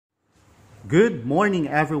Good morning,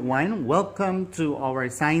 everyone. Welcome to our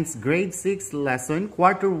Science Grade 6 lesson,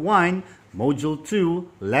 Quarter 1, Module 2,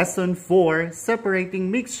 Lesson 4, Separating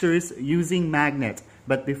Mixtures Using Magnet.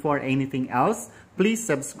 But before anything else, please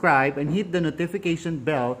subscribe and hit the notification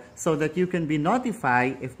bell so that you can be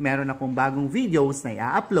notified if meron akong bagong videos na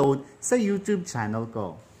i-upload sa YouTube channel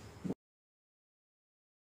ko.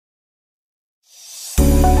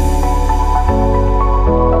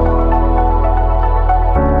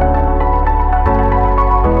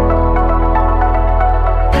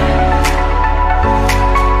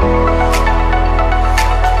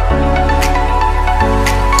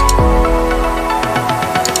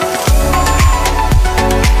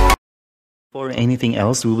 Before anything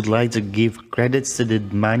else, we would like to give credits to the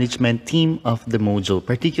management team of the module,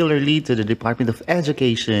 particularly to the Department of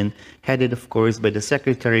Education, headed of course by the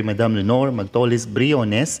Secretary Madam Lenore Magtolis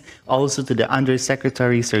Briones, also to the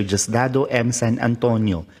Undersecretary Sir Diosdado M. San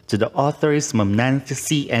Antonio, to the authors Ma'am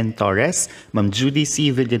Nancy N. Torres, Ma'am Judy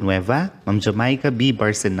C. Villanueva, Ma'am Jamaica B.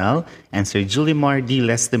 Barcenal, and Sir Julimar D.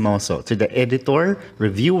 Lestimoso, to the editor,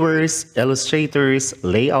 reviewers, illustrators,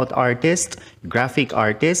 layout artists, graphic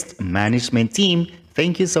artists, management team,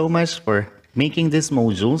 thank you so much for making this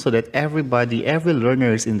module so that every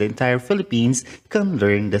learners in the entire Philippines can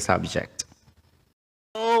learn the subject.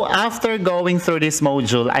 So, after going through this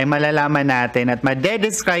module, ay malalaman natin at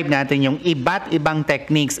madedescribe natin yung iba't ibang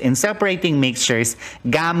techniques in separating mixtures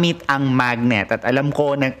gamit ang magnet. At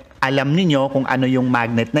alam ninyo kung ano yung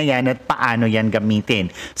magnet na yan at paano yan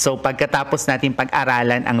gamitin. So pagkatapos natin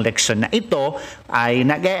pag-aralan ang leksyon na ito, ay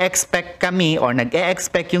nag-e-expect kami or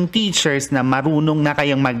nag-e-expect yung teachers na marunong na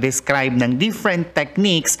kayong mag-describe ng different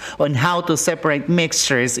techniques on how to separate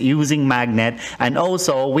mixtures using magnet, and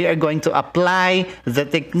also we are going to apply the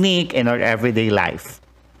technique in our everyday life.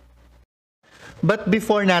 But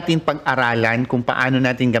before natin pag-aralan kung paano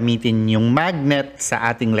natin gamitin yung magnet sa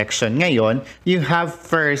ating leksyon ngayon, you have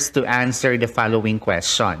first to answer the following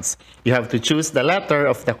questions. You have to choose the letter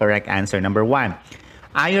of the correct answer. Number 1,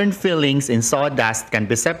 iron fillings in sawdust can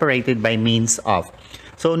be separated by means of.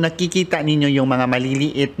 So nakikita ninyo yung mga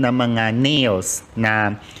maliliit na mga nails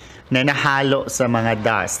na nahalo sa mga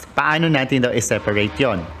dust. Paano natin daw i-separate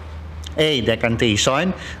yon? A.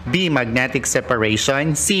 Decantation. B. Magnetic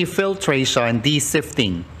separation. C. Filtration. D.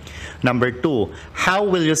 Sifting. Number 2, how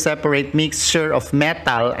will you separate mixture of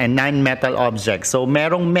metal and non-metal objects? So,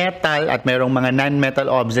 merong metal at merong mga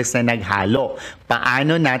non-metal objects na naghalo.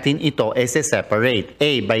 Paano natin ito i-separate?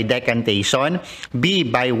 A. By decantation. B.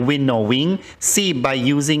 By winnowing. C. By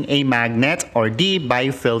using a magnet. Or D.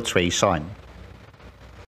 By filtration.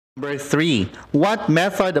 Number 3, what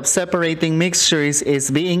method of separating mixtures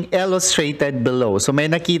is being illustrated below? So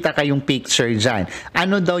may nakita kayong picture dyan.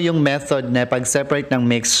 Ano daw yung method na pag-separate ng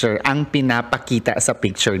mixture ang pinapakita sa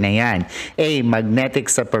picture na yan? A.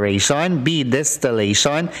 Magnetic separation. B.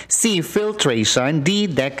 Distillation. C. Filtration.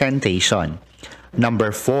 D. Decantation.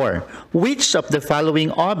 Number 4, which of the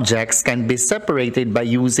following objects can be separated by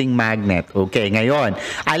using magnet? Okay, ngayon,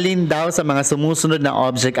 alin daw sa mga sumusunod na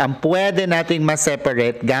object ang pwede nating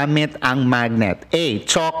ma-separate gamit ang magnet? A.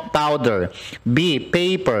 Chalk powder. B.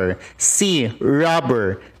 Paper. C.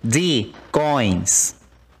 Rubber. D. Coins.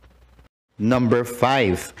 Number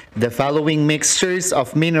 5, the following mixtures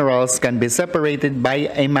of minerals can be separated by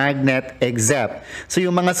a magnet except. So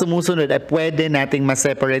yung mga sumusunod ay pwede nating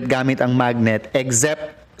ma-separate gamit ang magnet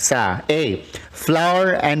except sa A.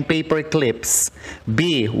 Flour and paper clips.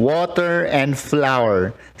 B. Water and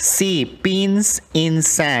flour. C. Pins in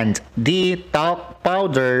sand. D. Talc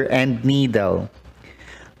powder and needle.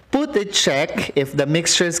 Put a check if the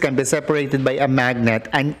mixtures can be separated by a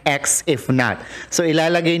magnet and X if not. So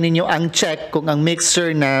ilalagay ninyo ang check kung ang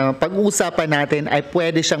mixture na pag-uusapan natin ay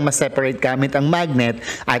pwede siyang ma-separate gamit ang magnet,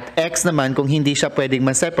 at X naman kung hindi siya pwedeng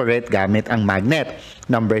ma-separate gamit ang magnet.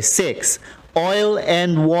 Number 6, oil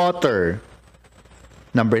and water.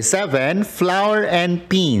 Number 7, flour and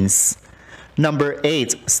pins. Number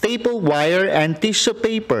 8, staple wire and tissue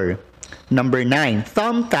paper. Number 9,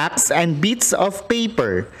 thumbtacks and bits of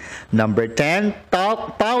paper. Number 10,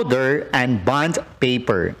 talc powder and bond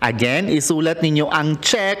paper. Again, isulat ninyo ang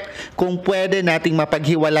check kung pwede nating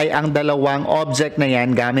mapaghiwalay ang dalawang object na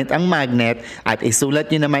yan gamit ang magnet, at isulat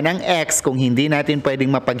nyo naman ang X kung hindi natin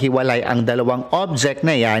pwedeng mapaghiwalay ang dalawang object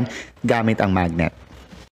na yan gamit ang magnet.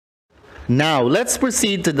 Now, let's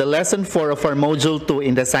proceed to the lesson 4 of our module 2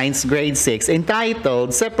 in the science grade 6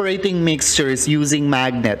 entitled Separating Mixtures Using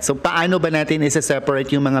Magnet. So, paano ba natin isa-separate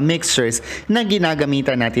yung mga mixtures na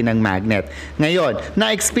ginagamitan natin ng magnet? Ngayon,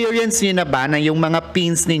 na-experience nyo na ba na yung mga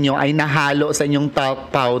pins ninyo ay nahalo sa inyong talc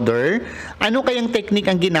powder? Ano kayang technique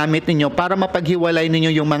ang ginamit ninyo para mapaghiwalay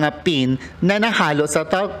ninyo yung mga pin na nahalo sa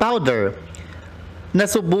talc powder?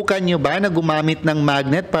 Nasubukan nyo ba na gumamit ng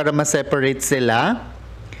magnet para ma-separate sila?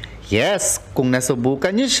 Yes, kung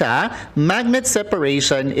nasubukan niyo siya, magnet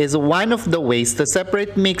separation is one of the ways to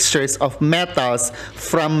separate mixtures of metals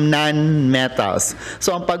from non-metals.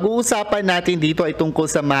 So ang pag-uusapan natin dito ay tungkol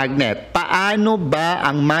sa magnet. Paano ba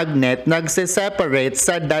ang magnet nagse-separate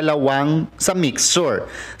sa mixture?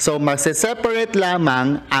 So magse-separate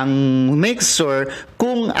lamang ang mixture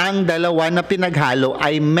kung ang dalawa na pinaghalo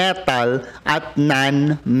ay metal at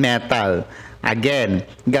non-metal. Again,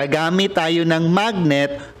 gagamit tayo ng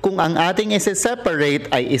magnet kung ang ating isi-separate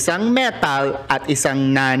ay isang metal at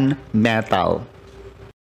isang non-metal.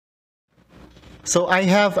 So I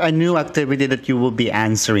have a new activity that you will be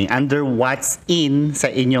answering under what's in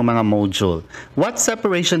sa inyong mga module. What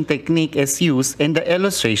separation technique is used in the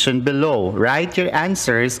illustration below? Write your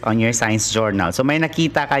answers on your science journal. So may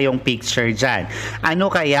nakita kayong picture dyan.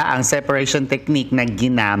 Ano kaya ang separation technique na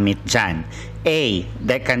ginamit dyan? A.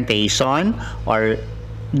 Decantation or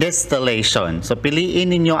distillation. So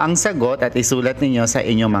piliin ninyo ang sagot at isulat ninyo sa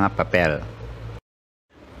inyong mga papel.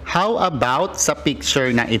 How about sa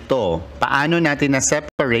picture na ito? Paano natin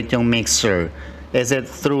na-separate yung mixture? Is it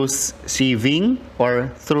through sieving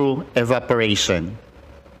or through evaporation?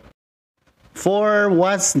 For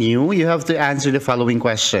what's new, you have to answer the following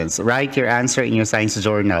questions. Write your answer in your science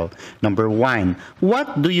journal. Number 1.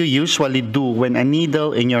 What do you usually do when a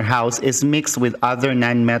needle in your house is mixed with other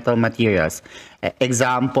non-metal materials?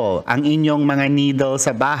 Example, ang inyong mga needle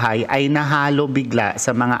sa bahay ay nahalo bigla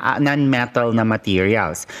sa mga non-metal na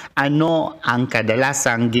materials. Ano ang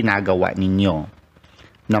kadalasang ginagawa ninyo?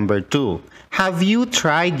 Number 2. Have you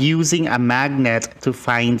tried using a magnet to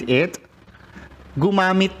find it?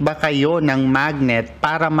 Gumamit ba kayo ng magnet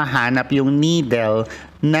para mahanap yung needle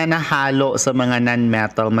na nahalo sa mga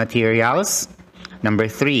non-metal materials?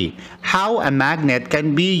 Number 3. How a magnet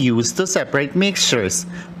can be used to separate mixtures?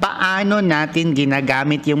 Paano natin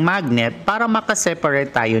ginagamit yung magnet para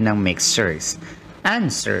makaseparate tayo ng mixtures?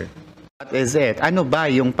 Answer. What is it? Ano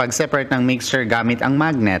ba yung pag-separate ng mixture gamit ang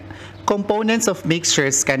magnet? Components of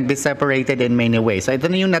mixtures can be separated in many ways. So ito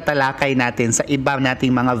na yung natalakay natin sa iba nating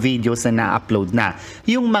mga videos na na-upload na.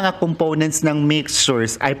 Yung mga components ng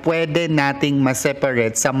mixtures ay pwede nating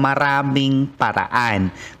ma-separate sa maraming paraan.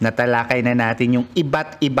 Natalakay na natin yung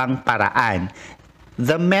iba't ibang paraan.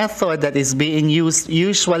 The method that is being used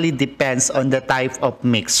usually depends on the type of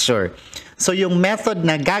mixture. So yung method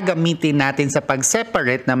na gagamitin natin sa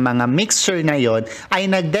pag-separate ng mga mixture na yon ay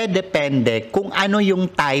nagdedepende kung ano yung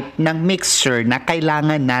type ng mixture na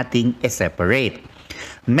kailangan nating i-separate.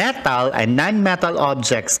 Metal and non-metal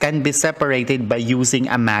objects can be separated by using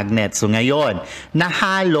a magnet. So ngayon,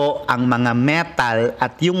 nahalo ang mga metal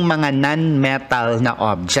at yung mga non-metal na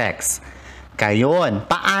objects. Kayon,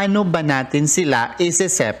 paano ba natin sila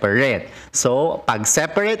isi-separate? So,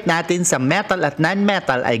 pag-separate natin sa metal at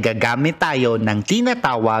non-metal ay gagamit tayo ng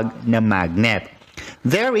tinatawag na magnet.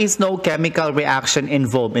 There is no chemical reaction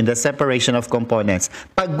involved in the separation of components.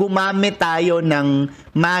 Pag gumamit tayo ng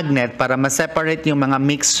magnet para ma-separate yung mga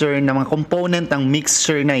mixture, ng mga component ng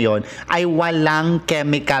mixture na yon, ay walang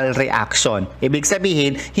chemical reaction. Ibig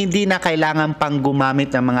sabihin, hindi na kailangan pang gumamit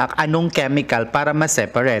ng mga anong chemical para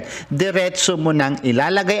ma-separate. Diretso mo nang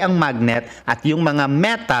ilalagay ang magnet at yung mga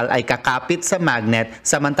metal ay kakapit sa magnet,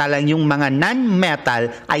 samantalang yung mga non-metal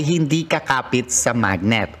ay hindi kakapit sa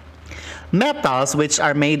magnet. Metals which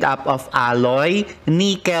are made up of alloy,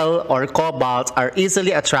 nickel, or cobalt are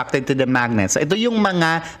easily attracted to the magnet. So ito yung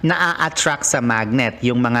mga naa-attract sa magnet,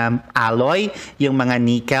 yung mga alloy, yung mga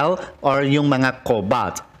nickel, or yung mga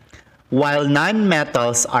cobalt. While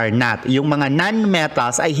non-metals are not. Yung mga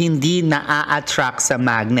non-metals ay hindi naa-attract sa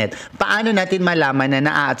magnet. Paano natin malaman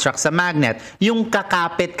na naa-attract sa magnet? Yung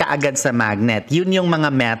kakapit kaagad sa magnet. Yun yung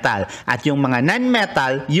mga metal. At yung mga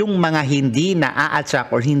non-metal, yung mga hindi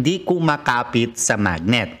naa-attract or hindi kumakapit sa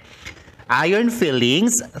magnet. Iron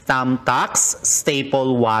fillings, thumbtacks,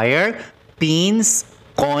 staple wire, pins,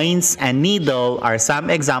 Coins and needle are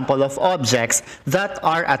some example of objects that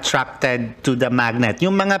are attracted to the magnet.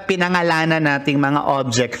 Yung mga pinangalanan nating mga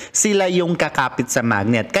object, sila yung kakapit sa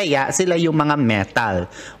magnet. Kaya sila yung mga metal.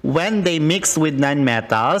 When they mix with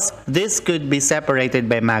non-metals, this could be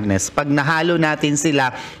separated by magnets. Pag nahalo natin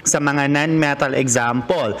sila sa mga non-metal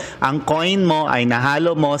example, ang coin mo ay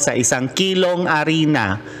nahalo mo sa 1 kilong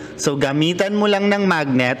harina. So, gamitan mo lang ng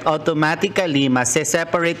magnet, automatically,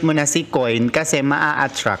 mase-separate mo na si coin kasi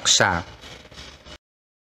maa-attract siya.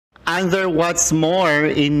 Under what's more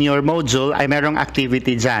in your module ay merong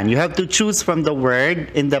activity dyan. You have to choose from the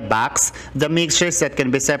word in the box the mixtures that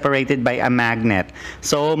can be separated by a magnet.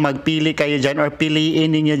 So, magpili kayo dyan or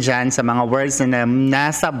piliin ninyo dyan sa mga words na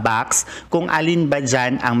nasa box kung alin ba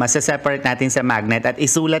dyan ang mase-separate natin sa magnet at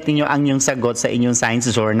isulat ninyo ang inyong sagot sa inyong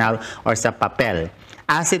science journal or sa papel.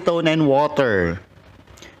 Acetone and water,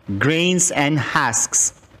 grains and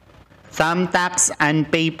husks, thumbtacks and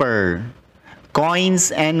paper,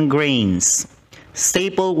 coins and grains,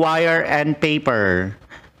 staple wire and paper,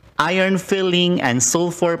 iron filling and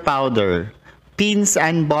sulfur powder, pins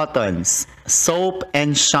and buttons, soap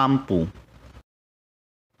and shampoo.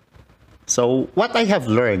 So, what I have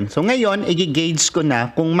learned. So, ngayon, i-gauge ko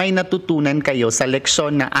na kung may natutunan kayo sa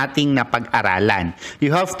leksyon na ating napag-aralan.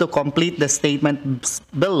 You have to complete the statement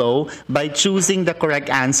below by choosing the correct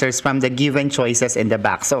answers from the given choices in the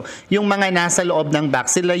box. So, yung mga nasa loob ng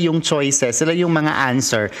box, sila yung choices, sila yung mga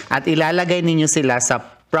answer, at ilalagay ninyo sila sa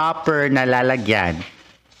proper na lalagyan.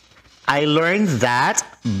 I learned that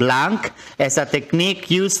blank is a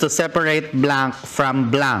technique used to separate blank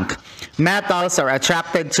from blank. Metals are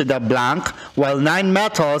attracted to the blank, while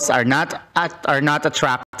non-metals are not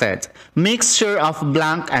attracted. Mixture of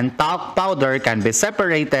blank and talc powder can be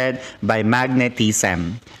separated by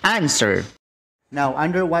magnetism. Answer. Now,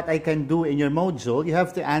 under what I can do in your module, you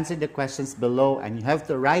have to answer the questions below and you have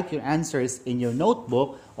to write your answers in your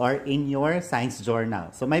notebook or in your science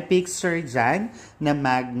journal. So, may picture dyan na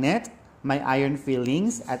magnet, may iron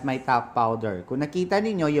fillings, at may talc powder. Kung nakita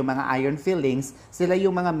ninyo yung mga iron fillings, sila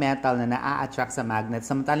yung mga metal na na-attract sa magnet.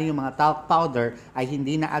 Samantalang yung mga talc powder ay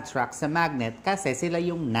hindi na-attract sa magnet kasi sila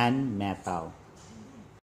yung non-metal.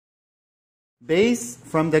 Based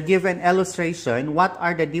from the given illustration, what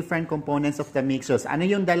are the different components of the mixtures? Ano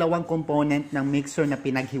yung dalawang component ng mixture na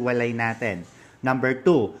pinaghiwalay natin? Number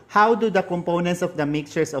 2, how do the components of the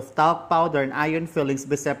mixtures of talc powder and iron fillings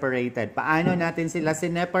be separated? Paano natin sila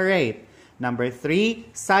sineparate? Number 3,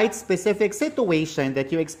 cite specific situation that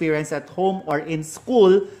you experience at home or in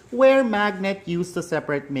school where magnet used to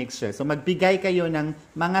separate mixture. So magbigay kayo ng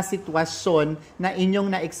mga sitwasyon na inyong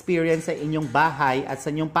na-experience sa inyong bahay at sa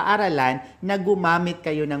inyong paaralan na gumamit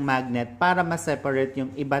kayo ng magnet para ma-separate yung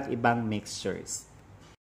iba't ibang mixtures.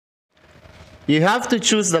 You have to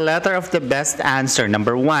choose the letter of the best answer.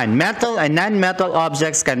 Number 1, metal and non-metal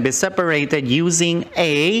objects can be separated using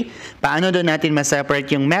A. Paano doon natin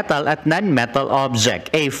ma-separate yung metal at non-metal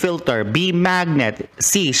object? A, filter. B, magnet.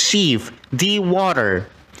 C, sheath. D, water.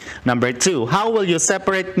 Number 2, how will you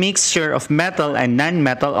separate mixture of metal and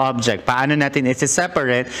non-metal object? Paano natin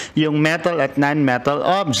isi-separate yung metal at non-metal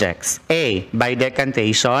objects? A, by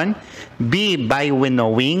decantation. B, by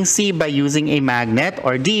winnowing. C, by using a magnet.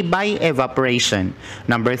 Or D, by evaporation.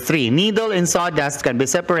 Number 3, needle and sawdust can be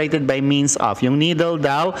separated by means of. Yung needle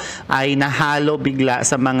daw ay nahalo bigla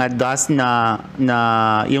sa mga dust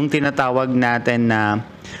na yung tinatawag natin na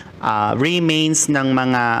remains ng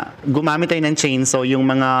mga, gumamit tayo ng chainsaw, yung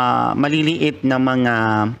mga maliliit na mga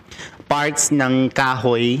parts ng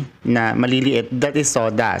kahoy na maliliit, that is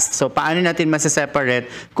sawdust. So, paano natin masaseparate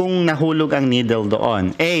kung nahulog ang needle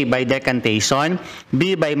doon? A, by decantation.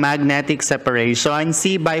 B, by magnetic separation.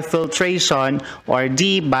 C, by filtration. Or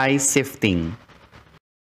D, by sifting.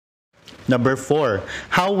 Number 4,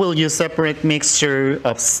 how will you separate mixture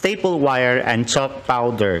of staple wire and chalk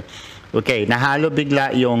powder? Okay, nahalo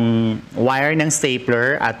bigla yung wire ng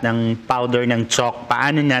stapler at ng powder ng chalk.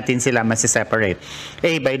 Paano natin sila masiseparate?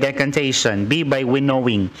 A, by decantation. B, by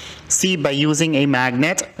winnowing. C, by using a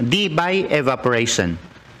magnet. D, by evaporation.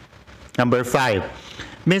 Number 5.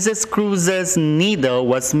 Mrs. Cruz's needle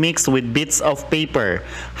was mixed with bits of paper.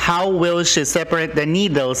 How will she separate the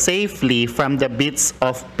needle safely from the bits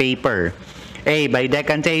of paper? A, by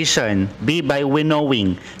decantation. B, by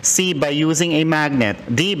winnowing. C, by using a magnet.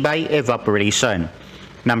 D, by evaporation.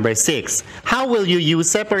 Number 6, how will you use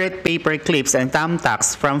separate paper clips and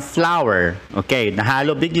thumbtacks from flour? Okay,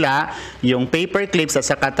 nahalo bigla yung paper clips at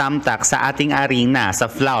saka thumbtacks sa ating harina, sa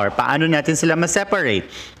flour. Paano natin sila ma-separate?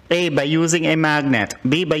 A, by using a magnet.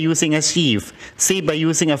 B, by using a sheath. C, by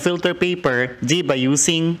using a filter paper. D, by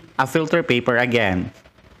using a filter paper again.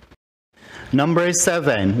 Number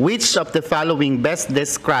 7, which of the following best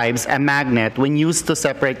describes a magnet when used to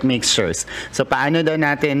separate mixtures? So paano daw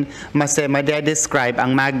natin madedescribe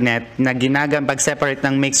ang magnet na pag-separate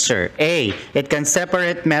ng mixture? A, it can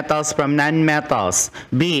separate metals from non-metals.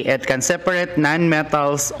 B, it can separate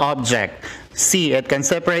non-metals object. C, it can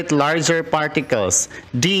separate larger particles.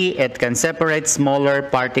 D, it can separate smaller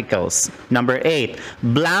particles. Number 8,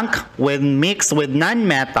 blank when mixed with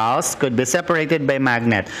non-metals could be separated by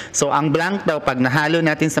magnet. So ang blank daw pag nahalo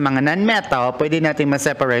natin sa mga non-metal, pwede natin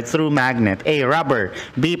ma-separate through magnet. A, rubber.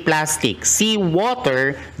 B, plastic. C,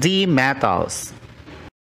 water. D, metals.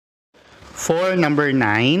 For number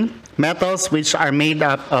 9, metals which are made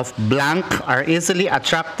up of blank are easily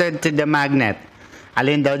attracted to the magnet.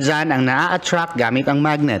 Alin daw dyan ang na-attract gamit ang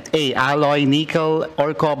magnet? A, alloy, nickel,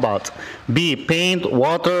 or cobalt. B, paint,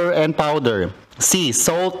 water, and powder. C,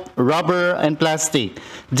 salt, rubber, and plastic.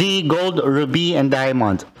 D, gold, ruby, and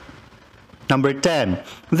diamond. Number 10,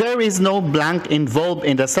 there is no blank involved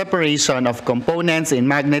in the separation of components in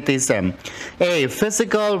magnetism. A,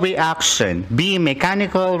 physical reaction. B,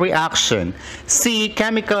 mechanical reaction. C,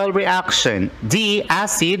 chemical reaction. D,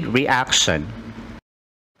 acid reaction.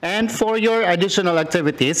 And for your additional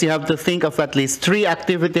activities, you have to think of at least 3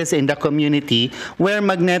 activities in the community where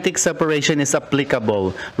magnetic separation is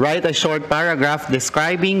applicable. Write a short paragraph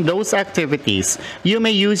describing those activities. You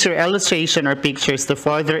may use your illustration or pictures to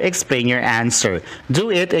further explain your answer. Do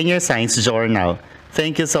it in your science journal.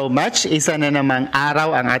 Thank you so much. Isa na namang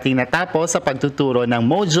araw ang ating natapos sa pagtuturo ng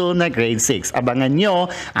module na grade 6. Abangan nyo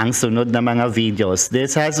ang sunod na mga videos.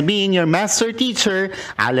 This has been your master teacher,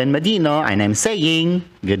 Alan Madino, and I'm saying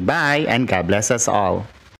goodbye and God bless us all.